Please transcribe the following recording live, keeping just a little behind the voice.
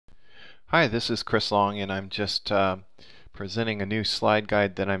Hi, this is Chris Long, and I'm just presenting a new slide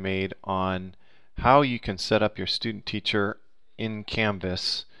guide that I made on how you can set up your student teacher in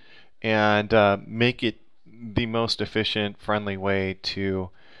Canvas and make it the most efficient, friendly way to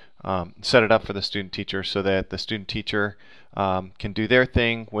set it up for the student teacher so that the student teacher can do their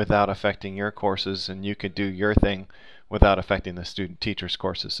thing without affecting your courses, and you can do your thing without affecting the student teacher's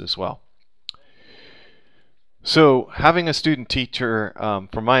courses as well. So having a student teacher,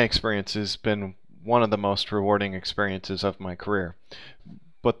 from my experience, has been one of the most rewarding experiences of my career.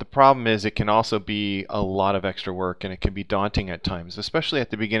 But the problem is it can also be a lot of extra work and it can be daunting at times, especially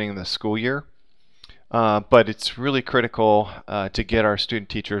at the beginning of the school year. But it's really critical to get our student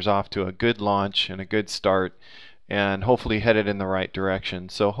teachers off to a good launch and a good start and hopefully headed in the right direction.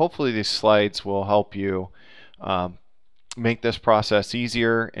 So hopefully these slides will help you make this process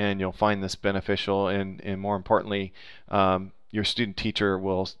easier, and you'll find this beneficial, and more importantly, your student teacher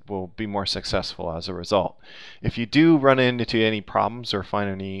will be more successful as a result. If you do run into any problems or find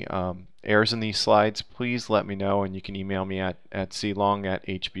any errors in these slides, please let me know, and you can email me at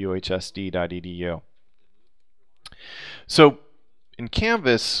clong@hbuhsd.edu. So in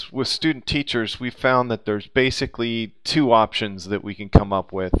Canvas with student teachers, we found that there's basically two options that we can come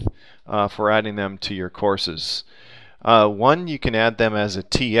up with for adding them to your courses. One, you can add them as a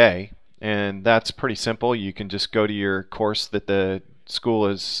TA, and that's pretty simple. You can just go to your course that the school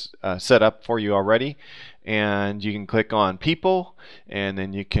has set up for you already, and you can click on People, and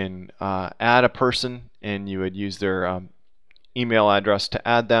then you can add a person, and you would use their email address to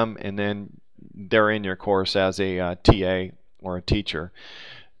add them, and then they're in your course as a TA or a teacher.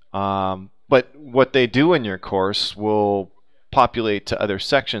 But what they do in your course will populate to other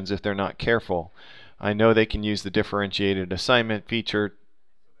sections if they're not careful. I know they can use the differentiated assignment feature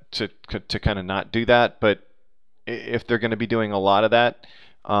to kind of not do that, but if they're going to be doing a lot of that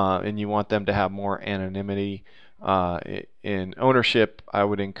and you want them to have more anonymity in ownership, I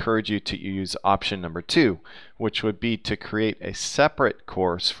would encourage you to use option number 2, which would be to create a separate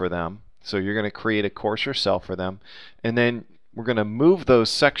course for them. So you're going to create a course yourself for them, and then we're going to move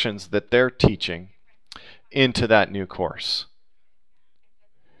those sections that they're teaching into that new course.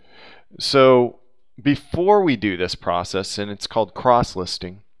 So before we do this process, and it's called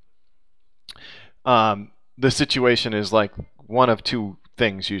cross-listing, the situation is like one of two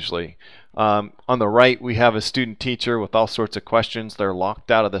things usually. On the right, we have a student teacher with all sorts of questions. They're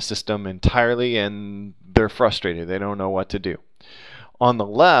locked out of the system entirely, and they're frustrated. They don't know what to do. On the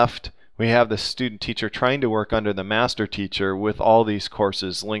left, we have the student teacher trying to work under the master teacher with all these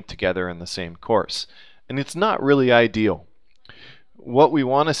courses linked together in the same course. And it's not really ideal. What we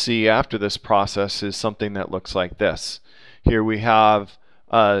want to see after this process is something that looks like this. Here we have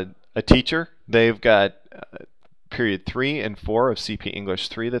a teacher. They've got period 3 and 4 of CP English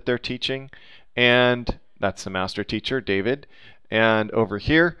 3 that they're teaching, and that's the master teacher, David. And over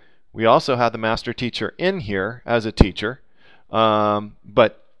here, we also have the master teacher in here as a teacher,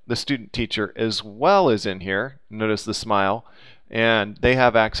 but the student teacher as well is in here. Notice the smile, and they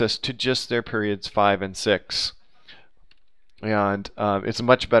have access to just their periods 5 and 6. And it's a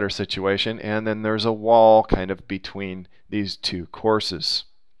much better situation, and then there's a wall kind of between these two courses.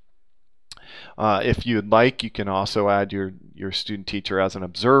 If you'd like, you can also add your student teacher as an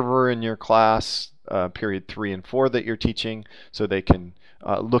observer in your class, period 3 and 4 that you're teaching, so they can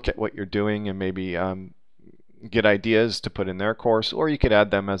look at what you're doing and maybe get ideas to put in their course, or you could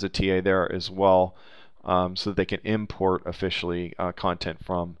add them as a TA there as well, so that they can import officially content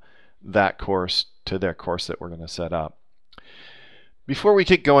from that course to their course that we're going to set up. Before we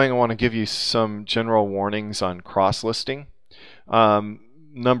get going, I want to give you some general warnings on cross-listing.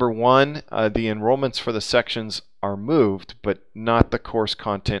 Number 1, the enrollments for the sections are moved, but not the course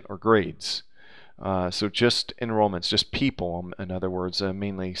content or grades. So just enrollments, just people, in other words,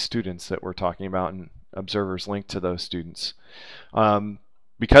 mainly students that we're talking about, and observers linked to those students.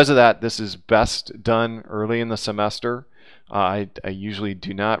 Because of that, this is best done early in the semester. I usually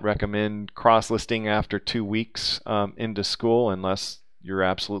do not recommend cross-listing after 2 weeks into school unless you're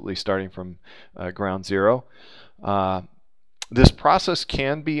absolutely starting from ground zero. This process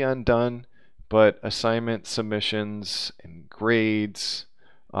can be undone, but assignment submissions and grades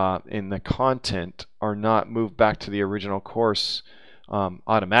and the content are not moved back to the original course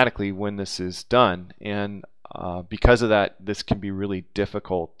automatically when this is done. And because of that, this can be really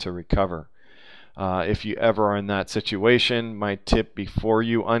difficult to recover. If you ever are in that situation, my tip before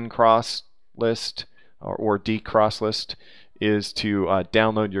you uncross list or decross list is to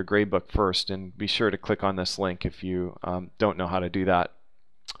download your gradebook first, and be sure to click on this link if you don't know how to do that.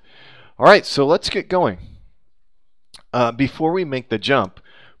 All right, so let's get going. Before we make the jump,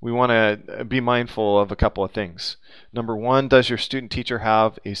 we want to be mindful of a couple of things. Number one, does your student teacher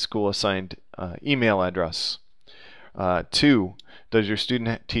have a school assigned email address? 2, does your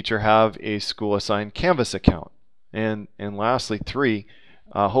student teacher have a school assigned Canvas account? And lastly, 3,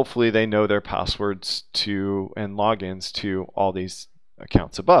 hopefully they know their passwords to and logins to all these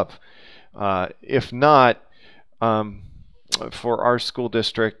accounts above. If not, for our school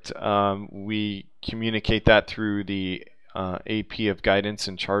district, we communicate that through the AP of guidance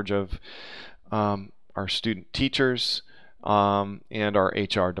in charge of our student teachers and our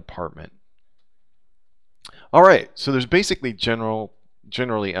HR department. All right, so there's basically generally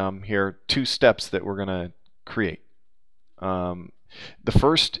here 2 steps that we're going to create. The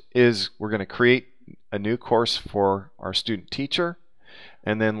first is we're going to create a new course for our student teacher,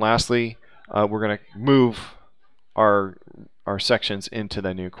 and then lastly, we're going to move our sections into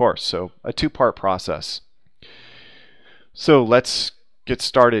the new course. So a 2-part process. So let's get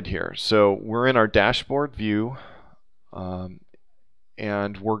started here. So we're in our dashboard view,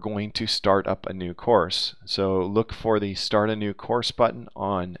 and we're going to start up a new course. So look for the Start a New Course button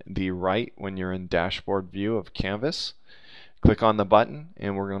on the right when you're in dashboard view of Canvas. Click on the button,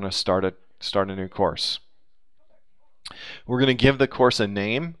 and we're going to start a new course. We're going to give the course a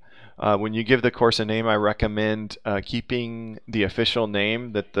name. When you give the course a name, I recommend keeping the official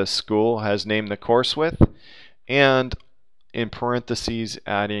name that the school has named the course with, and in parentheses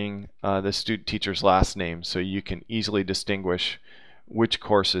adding the student teacher's last name so you can easily distinguish which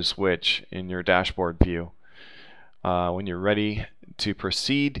course is which in your dashboard view. When you're ready to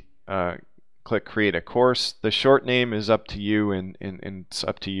proceed, click Create a Course. The short name is up to you, and it's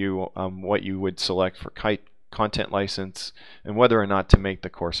up to you what you would select for content license and whether or not to make the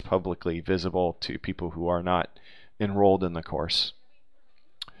course publicly visible to people who are not enrolled in the course.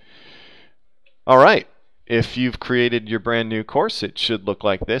 All right. If you've created your brand new course, it should look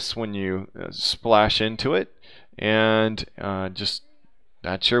like this when you splash into it, and just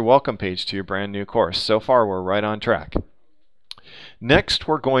that's your welcome page to your brand new course. So far, we're right on track. Next,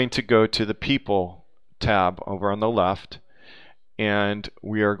 we're going to go to the People tab over on the left, and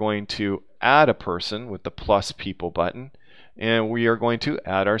we are going to add a person with the plus People button, and we are going to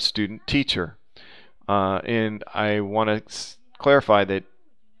add our student teacher. And I want to clarify that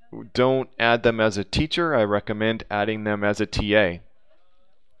don't add them as a teacher. I recommend adding them as a TA.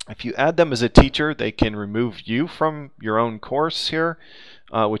 If you add them as a teacher, they can remove you from your own course here,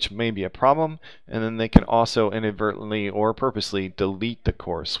 which may be a problem, and then they can also inadvertently or purposely delete the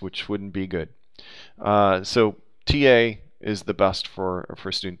course, which wouldn't be good. So TA is the best for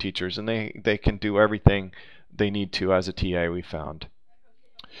student teachers, and they can do everything they need to as a TA, we found.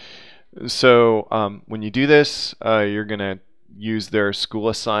 So when you do this, you're going to use their school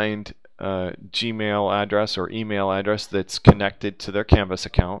assigned Gmail address or email address that's connected to their Canvas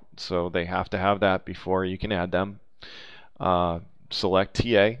account. So they have to have that before you can add them. Select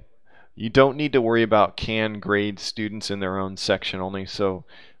TA. You don't need to worry about can grade students in their own section only, so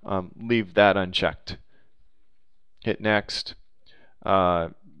leave that unchecked. Hit next.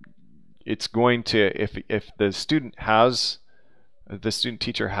 It's going to, if the student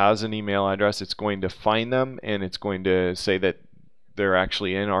teacher has an email address, it's going to find them, and it's going to say that they're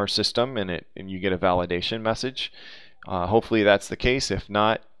actually in our system, and you get a validation message. Hopefully that's the case. If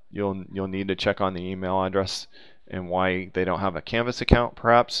not, you'll need to check on the email address and why they don't have a Canvas account,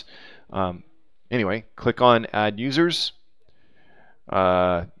 perhaps. Anyway, click on Add Users.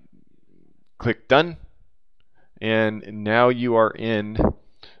 Click Done, and now you are in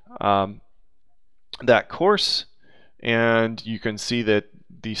that course. And you can see that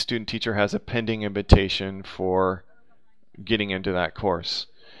the student teacher has a pending invitation for getting into that course.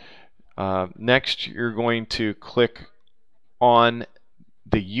 Next, you're going to click on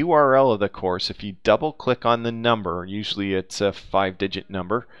the URL of the course. If you double click on the number, usually it's a 5-digit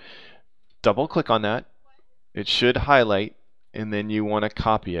number, double click on that. It should highlight, and then you want to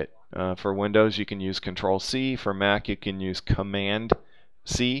copy it. For Windows, you can use Control-C. For Mac, you can use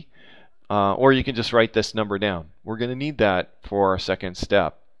Command-C. Or you can just write this number down. We're going to need that for our second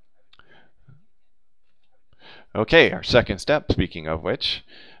step. Okay, our second step, speaking of which,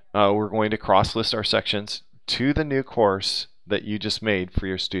 we're going to cross-list our sections to the new course that you just made for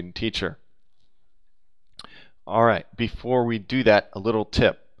your student teacher. All right, before we do that, a little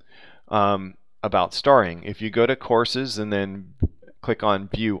tip about starring. If you go to Courses and then click on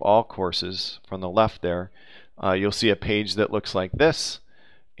View All Courses from the left there, you'll see a page that looks like this.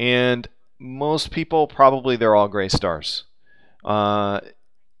 And most people, probably they're all gray stars.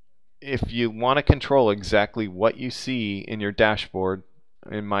 If you want to control exactly what you see in your dashboard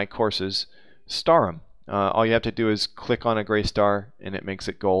in My Courses, star them. all you have to do is click on a gray star and it makes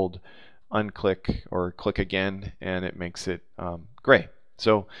it gold. Unclick or click again and it makes it gray.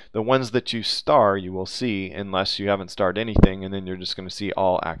 So the ones that you star you will see unless you haven't starred anything, and then you're just going to see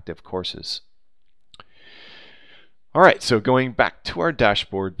all active courses. Alright, so going back to our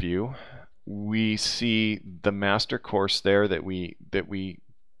dashboard view, we see the master course there that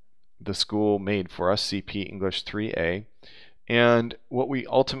the school made for us, CP English 3A. And what we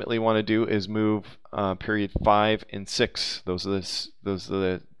ultimately want to do is move period 5 and 6. Those are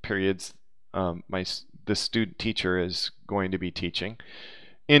the periods the student teacher is going to be teaching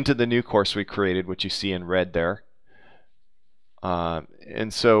into the new course we created, which you see in red there.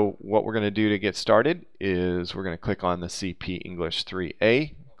 And so what we're going to do to get started is we're going to click on the CP English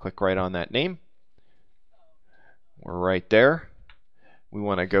 3A, click right on that name. We're right there. We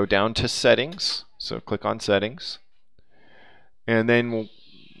want to go down to settings, so click on settings. And then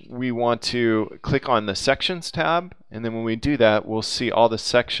we want to click on the sections tab, and then when we do that we'll see all the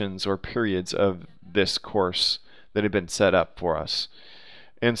sections or periods of this course that have been set up for us.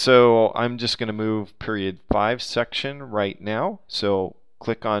 And so I'm just going to move period 5 section right now, so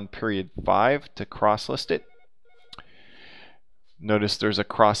click on period 5 to cross list it. Notice there's a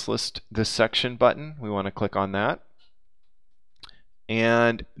cross list this section button. We want to click on that.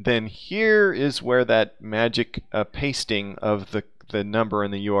 And then here is where that magic pasting of the number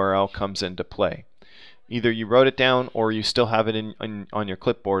in the URL comes into play. Either you wrote it down or you still have it on your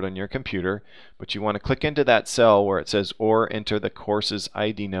clipboard on your computer, but you want to click into that cell where it says or enter the course's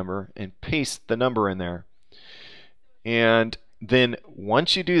ID number and paste the number in there. And then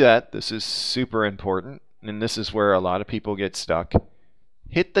once you do that, this is super important, and this is where a lot of people get stuck,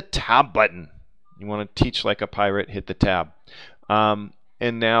 hit the tab button. You want to teach like a pirate, hit the tab.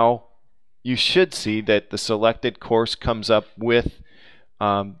 And now you should see that the selected course comes up with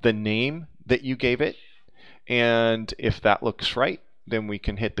the name that you gave it, and if that looks right, then we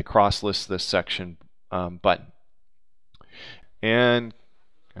can hit the cross list this section button. And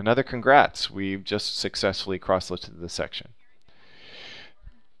another congrats, we've just successfully cross listed the section.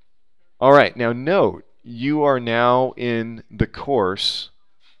 Alright, now note, you are now in the course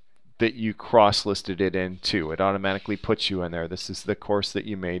that you cross-listed it into. It automatically puts you in there. This is the course that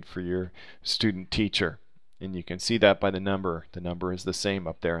you made for your student teacher. And you can see that by the number. The number is the same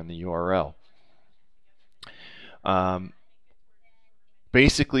up there in the URL.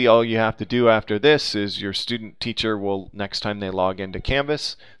 Basically, all you have to do after this is your student teacher will, next time they log into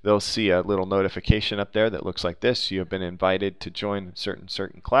Canvas, they'll see a little notification up there that looks like this. You have been invited to join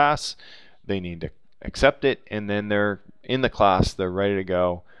certain class. They need to accept it, and then they're in the class. They're ready to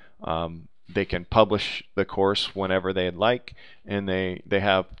go. They can publish the course whenever they'd like, and they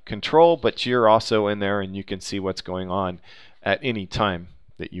have control, but you're also in there and you can see what's going on at any time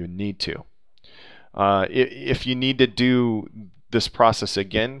that you need to. If you need to do this process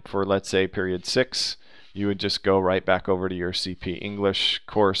again for, let's say, period 6, you would just go right back over to your CP English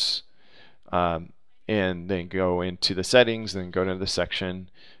course and then go into the settings, then go to the section,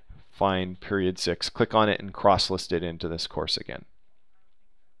 find period 6, click on it, and cross-list it into this course again.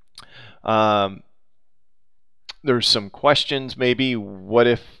 There's some questions maybe. What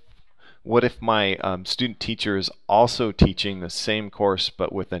if my student teacher is also teaching the same course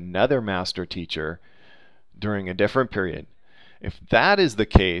but with another master teacher during a different period? If that is the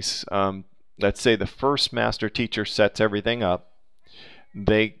case, let's say the first master teacher sets everything up,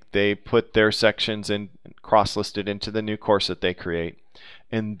 they put their sections in, cross-listed into the new course that they create,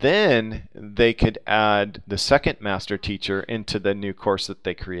 and then they could add the second master teacher into the new course that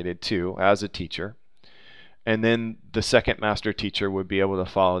they created too as a teacher, and then the second master teacher would be able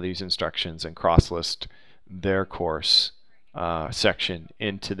to follow these instructions and cross-list their course section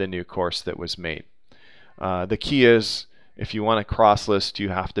into the new course that was made. The key is, if you want to cross-list, you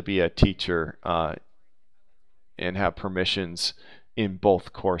have to be a teacher and have permissions in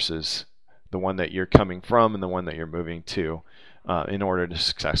both courses, the one that you're coming from and the one that you're moving to, in order to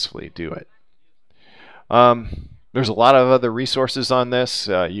successfully do it. There's a lot of other resources on this.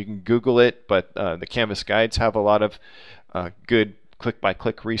 You can Google it, but the Canvas guides have a lot of good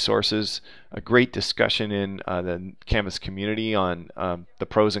click-by-click resources, a great discussion in the Canvas community on the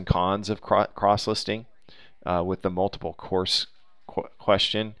pros and cons of cross-listing with the multiple course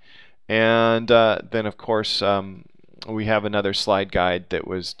question. And then, of course, we have another slide guide that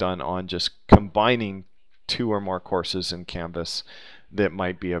was done on just combining 2 or more courses in Canvas that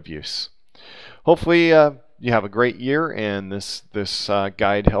might be of use. Hopefully you have a great year, and this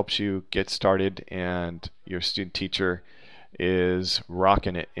guide helps you get started and your student teacher is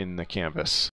rocking it in the Canvas.